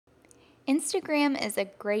Instagram is a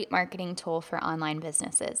great marketing tool for online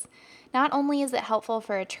businesses. Not only is it helpful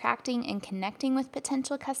for attracting and connecting with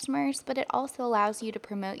potential customers, but it also allows you to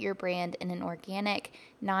promote your brand in an organic,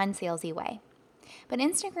 non salesy way. But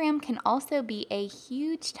Instagram can also be a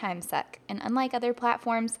huge time suck, and unlike other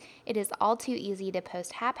platforms, it is all too easy to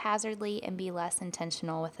post haphazardly and be less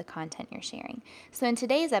intentional with the content you're sharing. So, in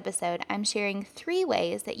today's episode, I'm sharing 3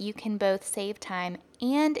 ways that you can both save time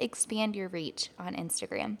and expand your reach on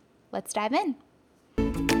Instagram. Let's dive in.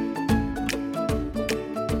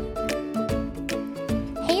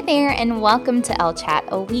 Hey there, and welcome to LChat,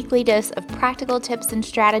 a weekly dose of practical tips and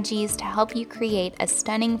strategies to help you create a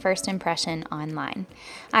stunning first impression online.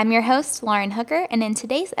 I'm your host, Lauren Hooker, and in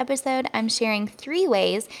today's episode, I'm sharing 3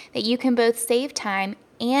 ways that you can both save time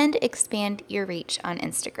and expand your reach on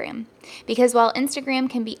Instagram. Because while Instagram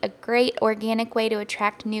can be a great organic way to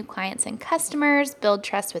attract new clients and customers, build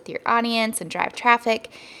trust with your audience, and drive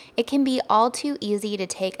traffic, it can be all too easy to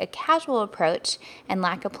take a casual approach and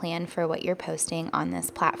lack a plan for what you're posting on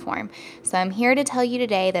this platform. So I'm here to tell you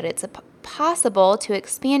today that it's possible to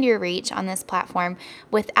expand your reach on this platform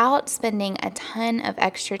without spending a ton of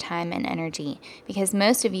extra time and energy, because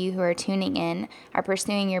most of you who are tuning in are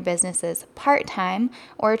pursuing your businesses part-time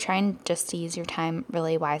or trying just to use your time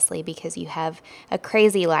really wisely because you have a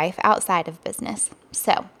crazy life outside of business.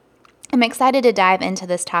 So I'm excited to dive into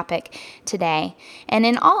this topic today. And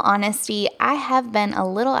in all honesty, I have been a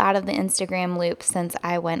little out of the Instagram loop since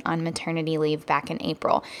I went on maternity leave back in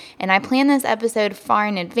April. And I planned this episode far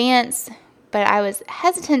in advance, but I was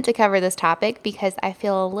hesitant to cover this topic because I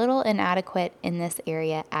feel a little inadequate in this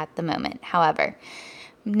area at the moment. However,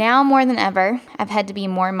 now more than ever, I've had to be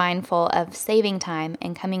more mindful of saving time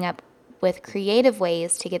and coming up with creative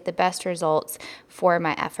ways to get the best results for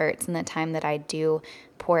my efforts and the time that I do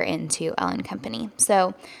pour into Ellen Company.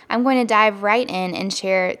 So I'm going to dive right in and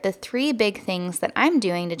share the 3 big things that I'm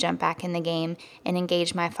doing to jump back in the game and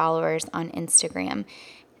engage my followers on Instagram.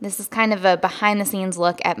 This is kind of a behind the scenes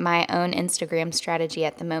look at my own Instagram strategy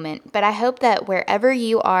at the moment, but I hope that wherever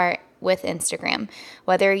you are with Instagram,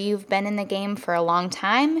 whether you've been in the game for a long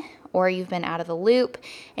time or you've been out of the loop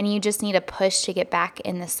and you just need a push to get back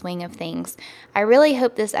in the swing of things, I really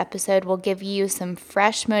hope this episode will give you some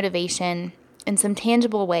fresh motivation and some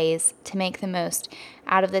tangible ways to make the most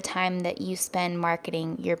out of the time that you spend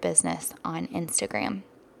marketing your business on Instagram.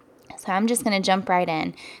 So I'm just going to jump right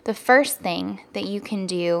in. The first thing that you can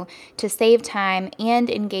do to save time and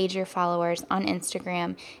engage your followers on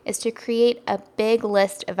Instagram is to create a big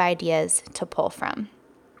list of ideas to pull from.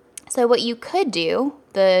 So what you could do,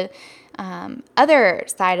 the other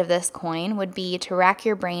side of this coin would be to rack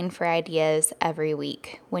your brain for ideas every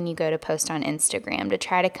week when you go to post on Instagram to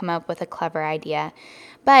try to come up with a clever idea.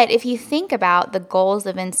 But if you think about the goals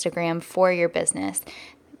of Instagram for your business,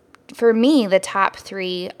 for me, the top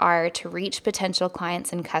 3 are to reach potential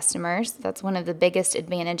clients and customers. That's one of the biggest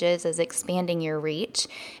advantages, is expanding your reach,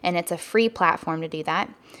 and it's a free platform to do that.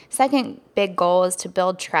 Second big goal is to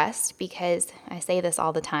build trust, because I say this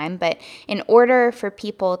all the time, but in order for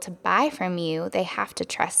people to buy from you, they have to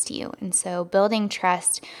trust you. And so building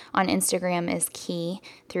trust on Instagram is key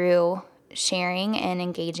through sharing and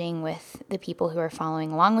engaging with the people who are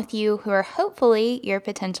following along with you, who are hopefully your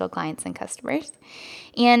potential clients and customers.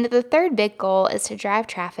 And the third big goal is to drive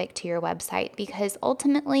traffic to your website, because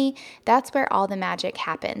ultimately that's where all the magic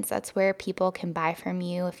happens. That's where people can buy from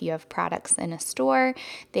you. If you have products in a store,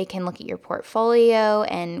 they can look at your portfolio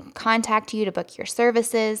and contact you to book your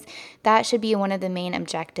services. That should be one of the main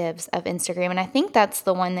objectives of Instagram. And I think that's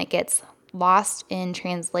the one that gets lost in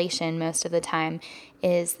translation most of the time,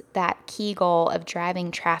 is that key goal of driving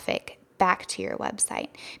traffic back to your website.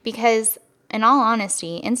 Because in all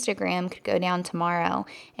honesty, Instagram could go down tomorrow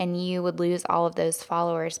and you would lose all of those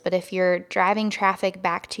followers. But if you're driving traffic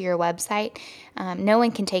back to your website, no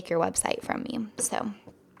one can take your website from you. So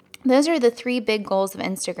those are the 3 big goals of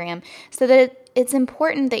Instagram, so that it's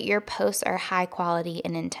important that your posts are high quality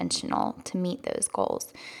and intentional to meet those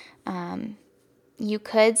goals. You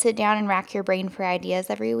could sit down and rack your brain for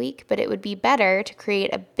ideas every week, but it would be better to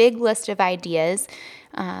create a big list of ideas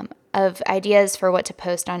for what to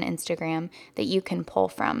post on Instagram that you can pull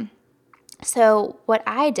from. So what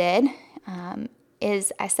I did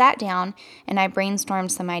is I sat down and I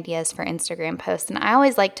brainstormed some ideas for Instagram posts. And I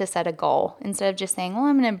always like to set a goal instead of just saying, well,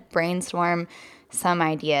 I'm going to brainstorm some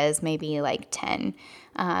ideas, maybe like 10.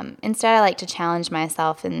 Instead, I like to challenge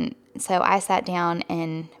myself. And so I sat down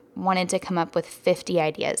and wanted to come up with 50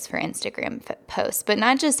 ideas for Instagram posts, but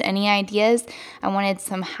not just any ideas. I wanted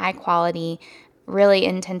some high quality, really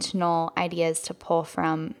intentional ideas to pull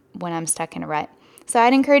from when I'm stuck in a rut. So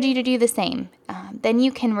I'd encourage you to do the same. Then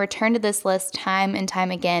you can return to this list time and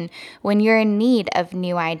time again when you're in need of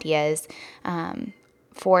new ideas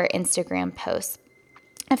for Instagram posts.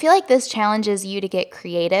 I feel like this challenges you to get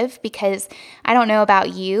creative because I don't know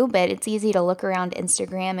about you, but it's easy to look around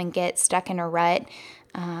Instagram and get stuck in a rut,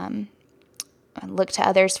 look to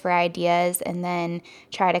others for ideas and then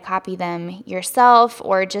try to copy them yourself,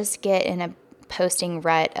 or just get in a posting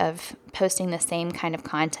rut of posting the same kind of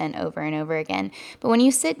content over and over again. But when you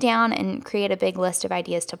sit down and create a big list of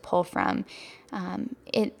ideas to pull from,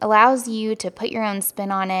 it allows you to put your own spin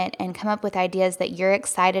on it and come up with ideas that you're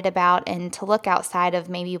excited about, and to look outside of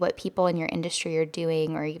maybe what people in your industry are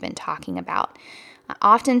doing or even talking about.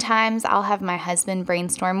 Oftentimes, I'll have my husband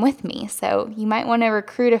brainstorm with me, so you might want to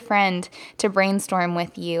recruit a friend to brainstorm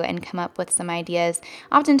with you and come up with some ideas.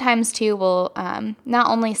 Oftentimes, too, we'll not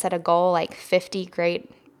only set a goal like 50 great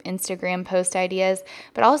Instagram post ideas,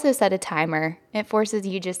 but also set a timer. It forces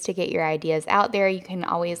you just to get your ideas out there. You can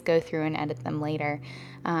always go through and edit them later.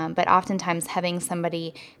 But oftentimes having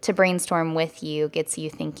somebody to brainstorm with you gets you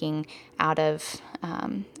thinking out of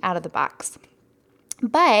the box.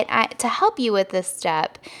 But to help you with this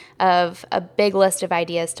step of a big list of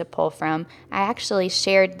ideas to pull from, I actually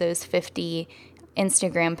shared those 50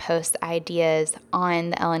 Instagram post ideas on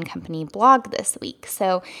the Ellen Company blog this week.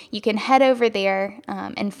 So you can head over there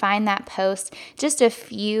and find that post, just a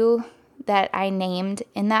few that I named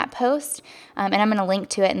in that post, and I'm going to link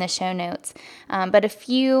to it in the show notes. But a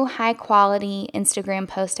few high quality Instagram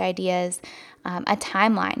post ideas, a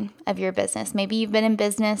timeline of your business. Maybe you've been in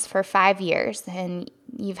business for 5 years and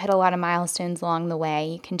you've hit a lot of milestones along the way.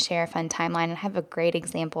 You can share a fun timeline, and I have a great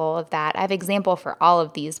example of that. I have an example for all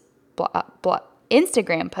of these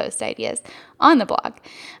Instagram post ideas on the blog.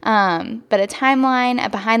 But a timeline, a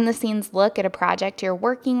behind the scenes look at a project you're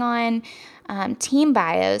working on, team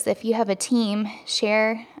bios. If you have a team,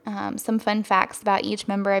 share some fun facts about each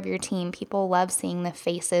member of your team. People love seeing the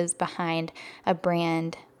faces behind a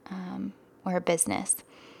brand or a business.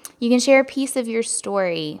 You can share a piece of your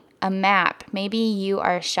story, a map. Maybe you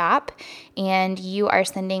are a shop and you are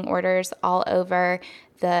sending orders all over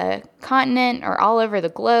the continent or all over the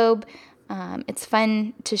globe. It's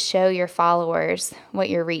fun to show your followers what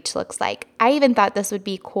your reach looks like. I even thought this would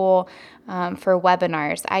be cool for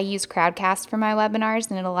webinars. I use Crowdcast for my webinars,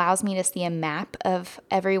 and it allows me to see a map of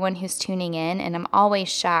everyone who's tuning in, and I'm always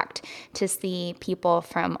shocked to see people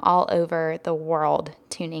from all over the world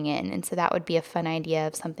tuning in. And so that would be a fun idea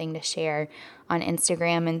of something to share on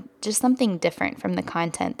Instagram, and just something different from the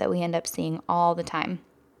content that we end up seeing all the time.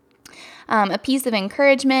 A piece of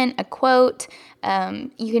encouragement, a quote.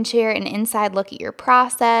 You can share an inside look at your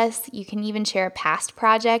process. You can even share a past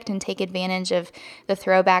project and take advantage of the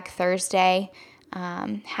Throwback Thursday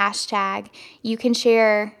hashtag. You can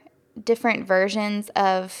share different versions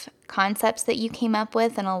of concepts that you came up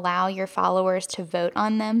with and allow your followers to vote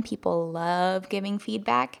on them. People love giving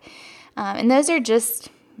feedback. And those are just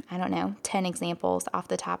 10 examples off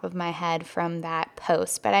the top of my head from that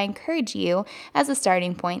post. But I encourage you, as a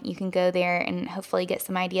starting point, you can go there and hopefully get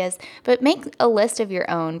some ideas, but make a list of your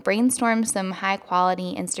own. Brainstorm some high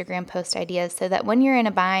quality Instagram post ideas so that when you're in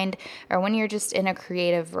a bind or when you're just in a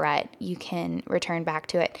creative rut, you can return back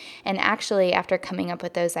to it. And actually, after coming up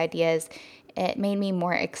with those ideas, it made me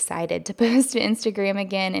more excited to post to Instagram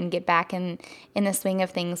again and get back in the swing of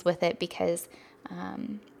things with it, because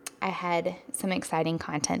I had some exciting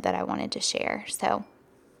content that I wanted to share. So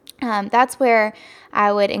that's where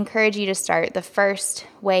I would encourage you to start. The first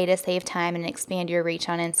way to save time and expand your reach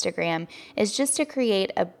on Instagram is just to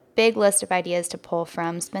create a big list of ideas to pull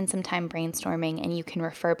from, spend some time brainstorming, and you can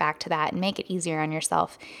refer back to that and make it easier on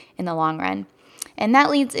yourself in the long run. And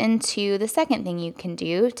that leads into the second thing you can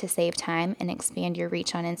do to save time and expand your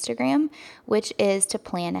reach on Instagram, which is to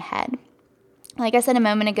plan ahead. Like I said a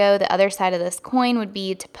moment ago, the other side of this coin would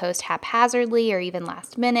be to post haphazardly or even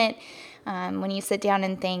last minute. When you sit down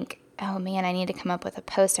and think, oh man, I need to come up with a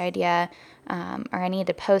post idea, or I need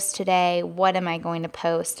to post today, what am I going to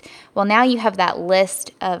post? Well, now you have that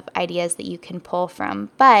list of ideas that you can pull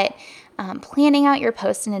from. But planning out your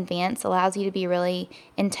post in advance allows you to be really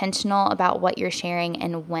intentional about what you're sharing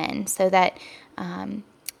and when, so that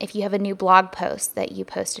if you have a new blog post that you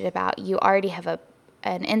posted about, you already have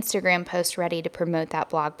an Instagram post ready to promote that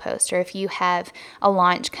blog post. Or if you have a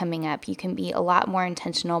launch coming up, you can be a lot more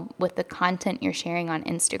intentional with the content you're sharing on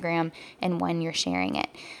Instagram and when you're sharing it.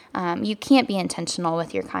 You can't be intentional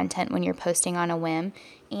with your content when you're posting on a whim.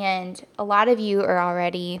 And a lot of you are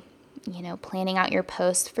already planning out your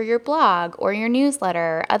posts for your blog or your newsletter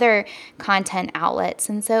or other content outlets.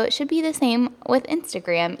 And so it should be the same with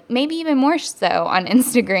Instagram, maybe even more so on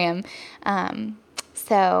Instagram.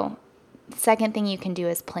 So the second thing you can do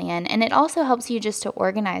is plan, and it also helps you just to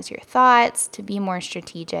organize your thoughts, to be more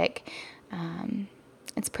strategic.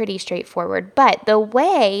 It's pretty straightforward. But the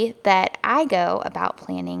way that I go about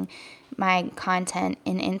planning my content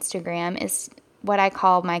in Instagram is what I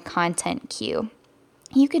call my content queue.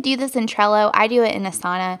 You could do this in Trello. I do it in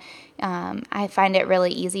Asana. I find it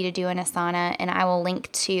really easy to do in Asana, and I will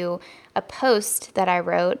link to a post that I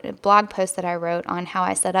wrote, a blog post that I wrote on how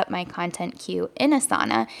I set up my content queue in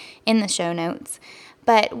Asana in the show notes.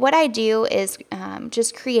 But what I do is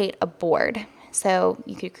just create a board. So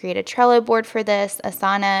you could create a Trello board for this.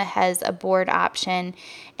 Asana has a board option,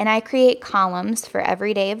 and I create columns for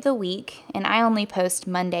every day of the week, and I only post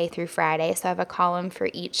Monday through Friday, so I have a column for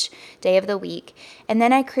each day of the week. And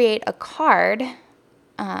then I create a card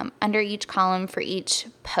under each column for each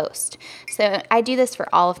post. So I do this for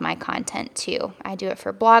all of my content too. I do it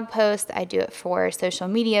for blog posts, I do it for social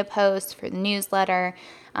media posts, for the newsletter,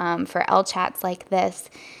 for LChats like this,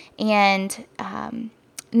 and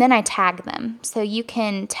then I tag them. So you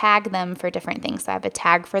can tag them for different things. So I have a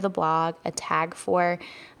tag for the blog, a tag for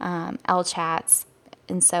LChats,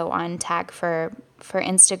 and so on, tag for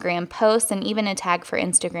Instagram posts, and even a tag for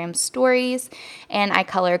Instagram stories. And I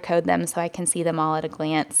color code them so I can see them all at a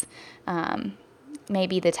glance.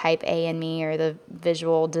 Maybe the type A in me or the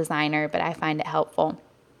visual designer, but I find it helpful.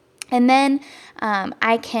 And then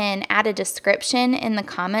I can add a description in the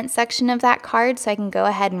comment section of that card, so I can go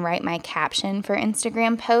ahead and write my caption for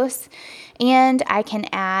Instagram posts. And I can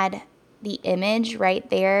add the image right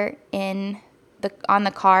there on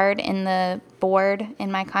the card, in the board, in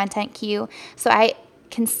my content queue. So I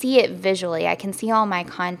can see it visually. I can see all my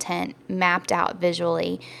content mapped out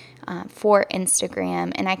visually for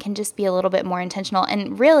Instagram, and I can just be a little bit more intentional.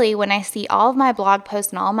 And really, when I see all of my blog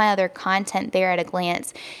posts and all my other content there at a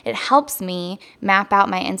glance, it helps me map out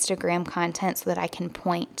my Instagram content so that I can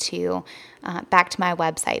point to back to my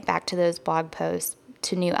website, back to those blog posts,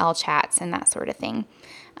 to new LChats and that sort of thing.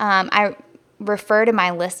 I refer to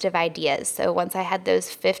my list of ideas. So once I had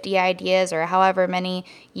those 50 ideas or however many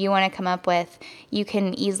you want to come up with, you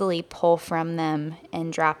can easily pull from them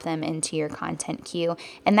and drop them into your content queue.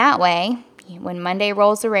 And that way, when Monday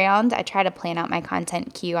rolls around, I try to plan out my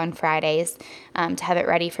content queue on Fridays to have it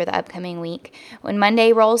ready for the upcoming week. When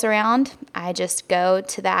Monday rolls around, I just go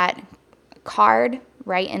to that card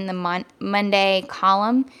right in the Monday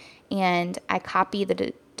column, and I copy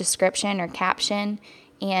the description or caption,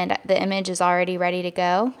 and the image is already ready to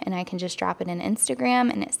go, and I can just drop it in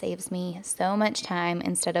Instagram, and it saves me so much time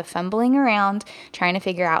instead of fumbling around trying to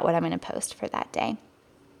figure out what I'm going to post for that day.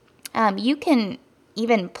 You can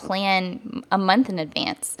even plan a month in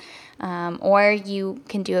advance, or you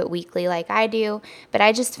can do it weekly like I do, but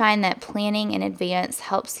I just find that planning in advance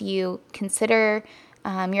helps you consider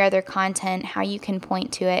your other content, how you can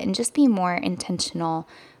point to it, and just be more intentional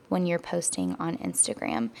when you're posting on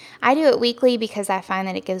Instagram. I do it weekly because I find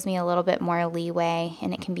that it gives me a little bit more leeway,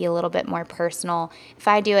 and it can be a little bit more personal. If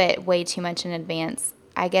I do it way too much in advance,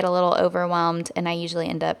 I get a little overwhelmed, and I usually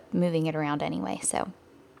end up moving it around anyway. So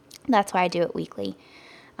that's why I do it weekly.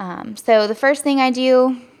 So the first thing I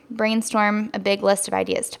do, brainstorm a big list of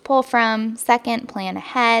ideas to pull from. Second, plan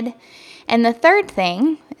ahead. And the third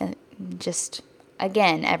thing, just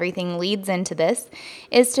again, everything leads into this,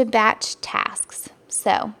 is to batch tasks.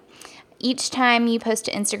 So each time you post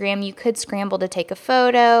to Instagram, you could scramble to take a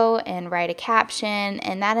photo and write a caption,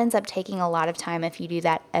 and that ends up taking a lot of time if you do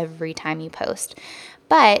that every time you post.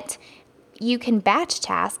 But you can batch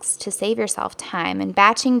tasks to save yourself time, and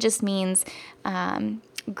batching just means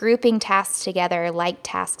grouping tasks together, like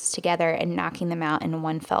tasks together, and knocking them out in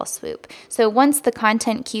one fell swoop. So once the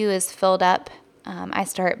content queue is filled up, I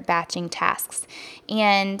start batching tasks.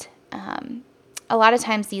 And a lot of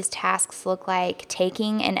times these tasks look like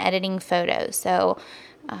taking and editing photos. So,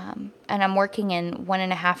 and I'm working in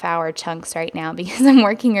 1.5 hour chunks right now because I'm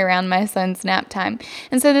working around my son's nap time.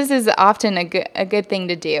 And so this is often a good thing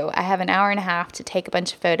to do. I have 1.5 hours to take a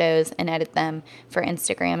bunch of photos and edit them for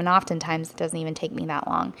Instagram. And oftentimes it doesn't even take me that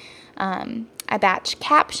long. I batch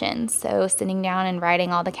captions. So sitting down and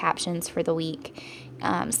writing all the captions for the week.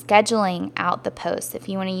 Scheduling out the posts. If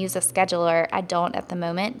you want to use a scheduler, I don't at the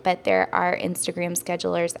moment, but there are Instagram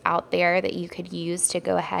schedulers out there that you could use to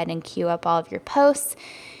go ahead and queue up all of your posts.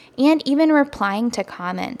 And even replying to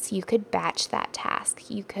comments, you could batch that task.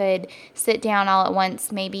 You could sit down all at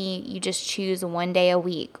once. Maybe you just choose one day a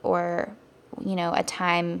week, or a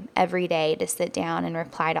time every day to sit down and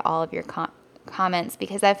reply to all of your comments,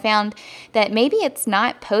 because I've found that maybe it's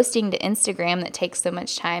not posting to Instagram that takes so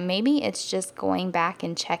much time. Maybe it's just going back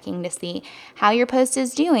and checking to see how your post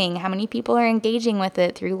is doing, how many people are engaging with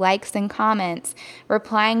it through likes and comments,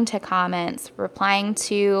 replying to comments, replying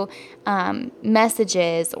to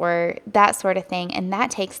messages, or that sort of thing. And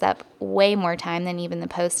that takes up way more time than even the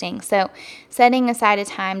posting. So setting aside a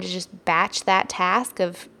time to just batch that task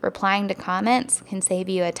of replying to comments can save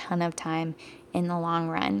you a ton of time in the long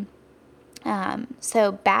run.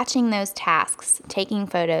 So batching those tasks, taking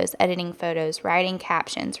photos, editing photos, writing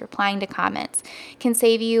captions, replying to comments, can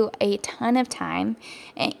save you a ton of time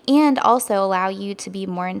and also allow you to be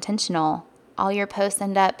more intentional. All your posts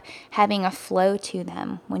end up having a flow to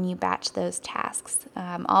them when you batch those tasks.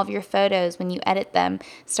 All of your photos, when you edit them,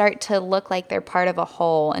 start to look like they're part of a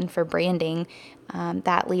whole. And for branding,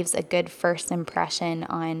 that leaves a good first impression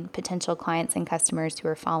on potential clients and customers who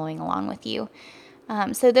are following along with you.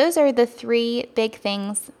 So those are the 3 big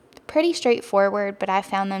things. Pretty straightforward, but I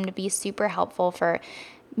found them to be super helpful for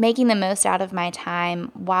making the most out of my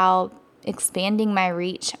time while expanding my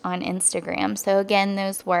reach on Instagram. So again,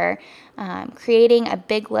 those were creating a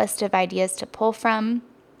big list of ideas to pull from.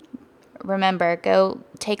 Remember, go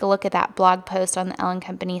take a look at that blog post on the Ellen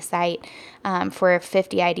Company site for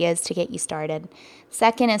 50 ideas to get you started.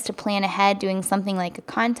 Second is to plan ahead, doing something like a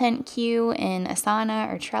content queue in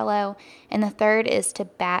Asana or Trello. And the third is to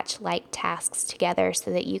batch like tasks together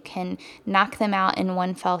so that you can knock them out in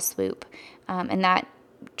one fell swoop. And that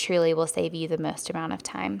truly will save you the most amount of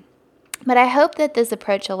time. But I hope that this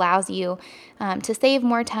approach allows you to save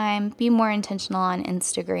more time, be more intentional on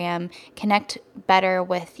Instagram, connect better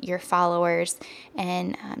with your followers,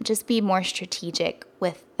 and just be more strategic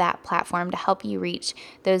with that platform to help you reach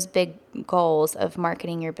those big goals of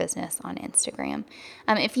marketing your business on Instagram.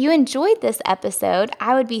 If you enjoyed this episode,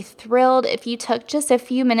 I would be thrilled if you took just a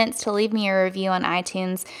few minutes to leave me a review on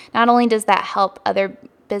iTunes. Not only does that help other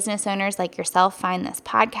business owners like yourself find this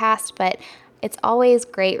podcast, but it's always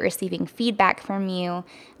great receiving feedback from you.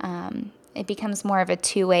 It becomes more of a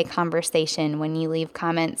two-way conversation when you leave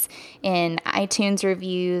comments in iTunes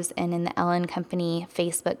reviews and in the Ellen Company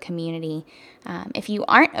Facebook community. If you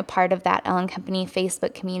aren't a part of that Ellen Company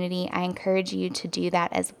Facebook community, I encourage you to do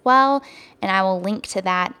that as well, and I will link to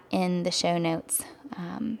that in the show notes.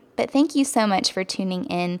 But thank you so much for tuning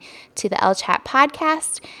in to the LChat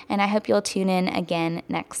podcast, and I hope you'll tune in again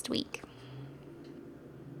next week.